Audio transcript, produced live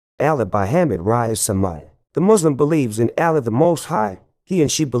Allah by Hamid Raya Samad. The Muslim believes in Allah the Most High. He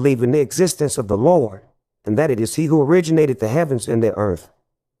and she believe in the existence of the Lord, and that it is He who originated the heavens and the earth,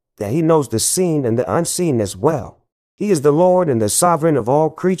 that He knows the seen and the unseen as well. He is the Lord and the sovereign of all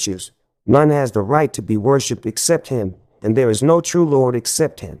creatures. None has the right to be worshipped except Him, and there is no true Lord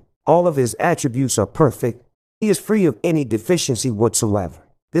except Him. All of His attributes are perfect. He is free of any deficiency whatsoever.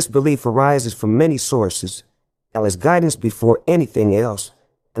 This belief arises from many sources, Allah's guidance before anything else,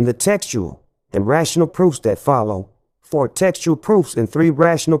 and the textual and rational proofs that follow. 4 textual proofs and 3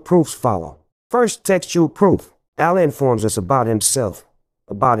 rational proofs follow. First textual proof. Allah informs us about Himself,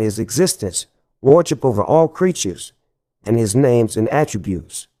 about His existence, lordship over all creatures, and His names and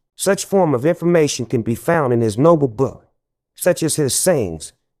attributes. Such form of information can be found in His noble book, such as His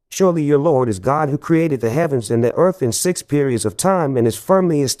sayings, "Surely your Lord is God who created the heavens and the earth in 6 periods of time and is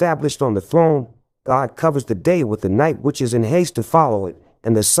firmly established on the throne. God covers the day with the night which is in haste to follow it,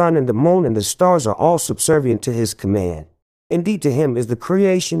 and the sun and the moon and the stars are all subservient to His command. Indeed, to Him is the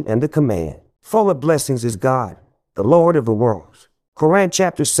creation and the command. Full of blessings is God, the Lord of the worlds." Quran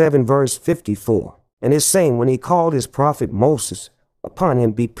chapter 7 verse 54. And His saying when He called His prophet Moses, "Upon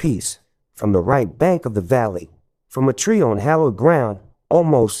him be peace, from the right bank of the valley, from a tree on hallowed ground, O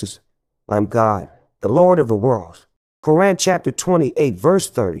Moses, I am God, the Lord of the worlds." Quran chapter 28 verse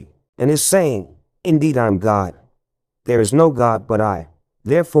 30. And His saying, "Indeed I am God. There is no God but I.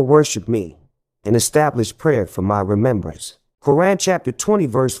 Therefore worship me, and establish prayer for my remembrance." Quran chapter 20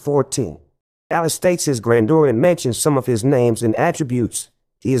 verse 14. Allah states His grandeur and mentions some of His names and attributes.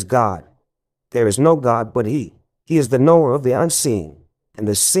 He is God. There is no God but He. He is the knower of the unseen and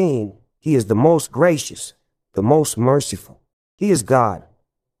the seen. He is the most gracious, the most merciful. He is God.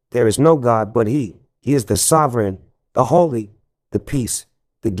 There is no God but He. He is the sovereign, the holy, the peace,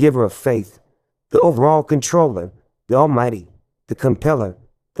 the giver of faith, the overall controller, the almighty, the compeller,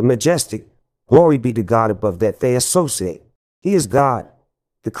 the majestic. Glory be to God above that they associate. He is God,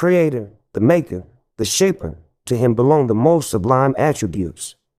 the creator, the maker, the shaper. To Him belong the most sublime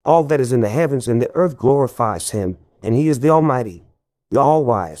attributes. All that is in the heavens and the earth glorifies Him, and He is the Almighty, the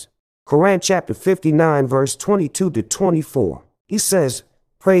All-Wise. Quran chapter 59 verse 22 to 24. He says,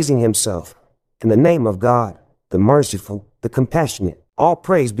 praising Himself, "In the name of God, the merciful, the compassionate. All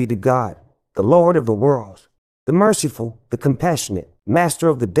praise be to God, the Lord of the worlds, the merciful, the compassionate, master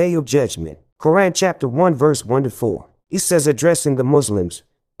of the day of judgment." Quran chapter 1 verse 1 to 4. He says, addressing the Muslims,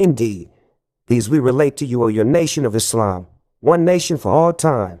 "Indeed, these we relate to you, O your nation of Islam, one nation for all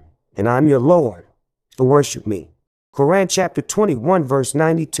time, and I am your Lord, so worship me." Quran chapter 21 verse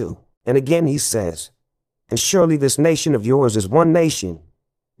 92. And again He says, "And surely this nation of yours is one nation,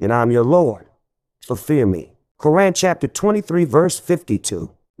 and I am your Lord, so fear me." Quran chapter 23 verse 52.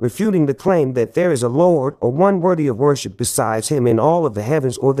 Refuting the claim that there is a Lord or one worthy of worship besides Him in all of the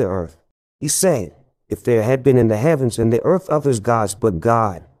heavens or the earth. He said, if there had been in the heavens and the earth others gods but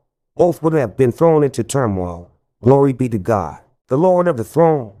God, both would have been thrown into turmoil. Glory be to God, the Lord of the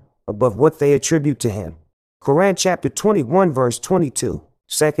throne, above what they attribute to Him. Quran chapter 21 verse 22.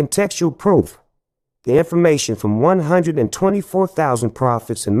 Second textual proof. The information from 124,000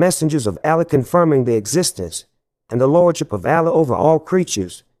 prophets and messengers of Allah confirming the existence and the lordship of Allah over all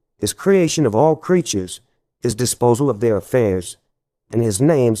creatures, His creation of all creatures, His disposal of their affairs, and His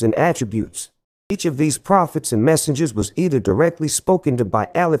names and attributes. Each of these prophets and messengers was either directly spoken to by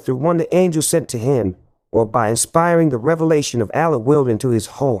Allah through one the angel sent to him, or by inspiring the revelation of Allah willed into his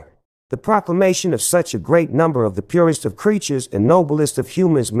heart. The proclamation of such a great number of the purest of creatures and noblest of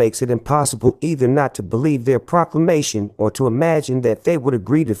humans makes it impossible either not to believe their proclamation or to imagine that they would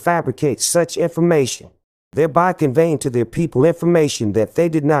agree to fabricate such information, thereby conveying to their people information that they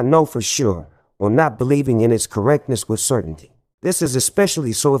did not know for sure, or not believing in its correctness with certainty. This is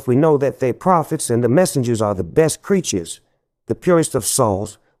especially so if we know that they prophets and the messengers are the best creatures, the purest of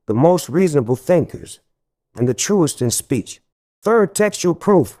souls, the most reasonable thinkers, and the truest in speech. Third textual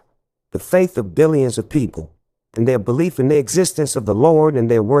proof. The faith of billions of people, and their belief in the existence of the Lord and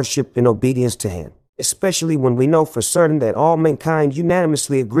their worship and obedience to Him, especially when we know for certain that all mankind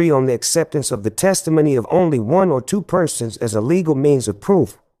unanimously agree on the acceptance of the testimony of only one or two persons as a legal means of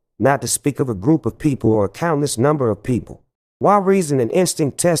proof, not to speak of a group of people or a countless number of people. While reason and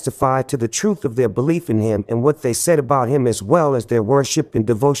instinct testify to the truth of their belief in Him and what they said about Him as well as their worship and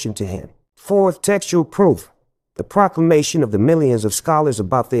devotion to Him. Fourth textual proof. The proclamation of the millions of scholars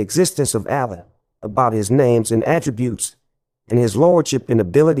about the existence of Allah, about His names and attributes, and His lordship and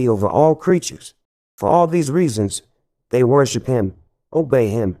ability over all creatures. For all these reasons, they worship Him, obey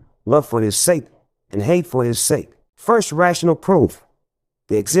Him, love for His sake, and hate for His sake. First rational proof.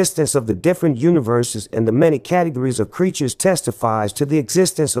 The existence of the different universes and the many categories of creatures testifies to the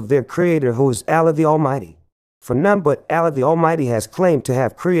existence of their creator, who is Allah the Almighty. For none but Allah the Almighty has claimed to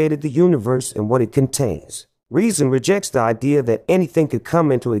have created the universe and what it contains. Reason rejects the idea that anything could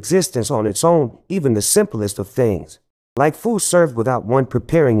come into existence on its own, even the simplest of things. Like food served without one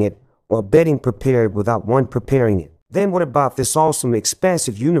preparing it, or bedding prepared without one preparing it. Then what about this awesome,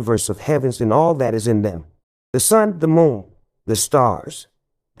 expansive universe of heavens and all that is in them? The sun, the moon, the stars,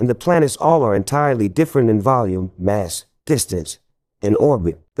 and the planets all are entirely different in volume, mass, distance, and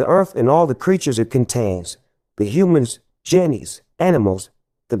orbit. The earth and all the creatures it contains, the humans, jinnis, animals,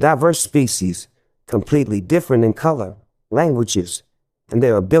 the diverse species, completely different in color, languages, and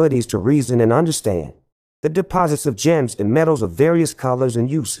their abilities to reason and understand. The deposits of gems and metals of various colors and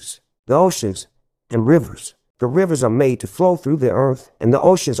uses. The oceans and rivers. The rivers are made to flow through the earth, and the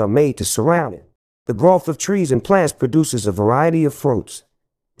oceans are made to surround it. The growth of trees and plants produces a variety of fruits,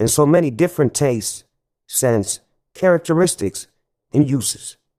 and so many different tastes, scents, characteristics, and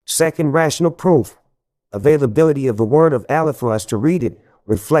uses. Second, rational proof. Availability of the word of Allah for us to read it,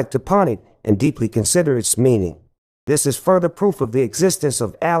 reflect upon it, and deeply consider its meaning. This is further proof of the existence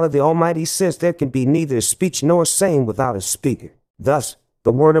of Allah the Almighty, since there can be neither speech nor saying without a speaker. Thus,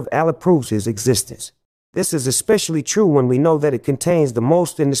 the word of Allah proves his existence. This is especially true when we know that it contains the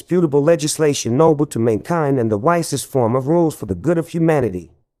most indisputable legislation noble to mankind and the wisest form of rules for the good of humanity,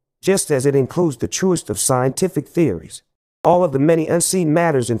 just as it includes the truest of scientific theories. All of the many unseen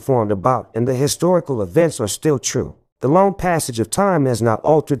matters informed about and the historical events are still true. The long passage of time has not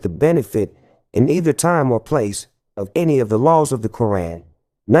altered the benefit, in either time or place, of any of the laws of the Quran.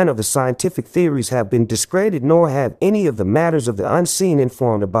 None of the scientific theories have been discredited, nor have any of the matters of the unseen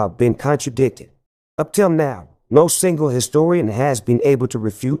informed about been contradicted. Up till now, no single historian has been able to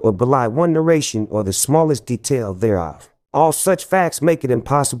refute or belie one narration or the smallest detail thereof. All such facts make it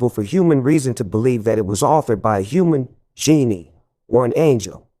impossible for human reason to believe that it was authored by a human, genie, or an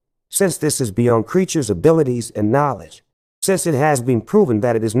angel, since this is beyond creatures' abilities and knowledge. Since it has been proven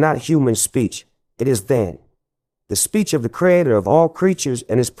that it is not human speech, it is then the speech of the Creator of all creatures,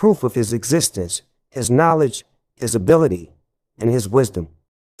 and is proof of his existence, his knowledge, his ability, and his wisdom.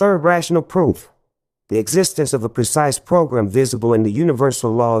 Third, rational proof. The existence of a precise program visible in the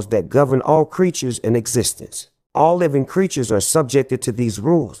universal laws that govern all creatures in existence. All living creatures are subjected to these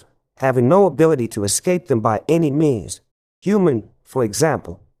rules, having no ability to escape them by any means. Human, for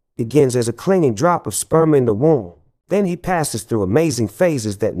example, begins as a clinging drop of sperm in the womb. Then he passes through amazing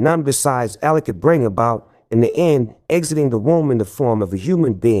phases that none besides Allah could bring about, in the end, exiting the womb in the form of a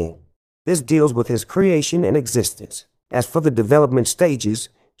human being. This deals with his creation and existence. As for the development stages,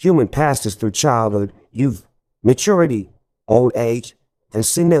 human passes through childhood, youth, maturity, old age, and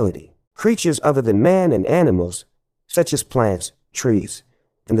senility. Creatures other than man and animals, such as plants, trees,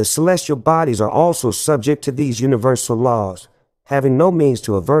 and the celestial bodies are also subject to these universal laws, having no means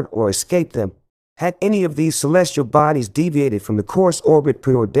to avert or escape them. Had any of these celestial bodies deviated from the course orbit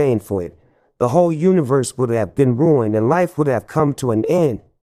preordained for it, the whole universe would have been ruined and life would have come to an end.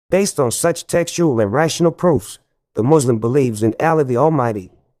 Based on such textual and rational proofs, the Muslim believes in Allah the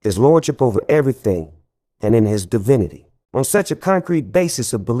Almighty, his lordship over everything, and in his divinity. On such a concrete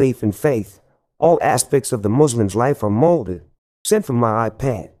basis of belief and faith, all aspects of the Muslim's life are molded. Sent from my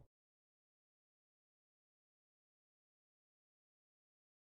iPad.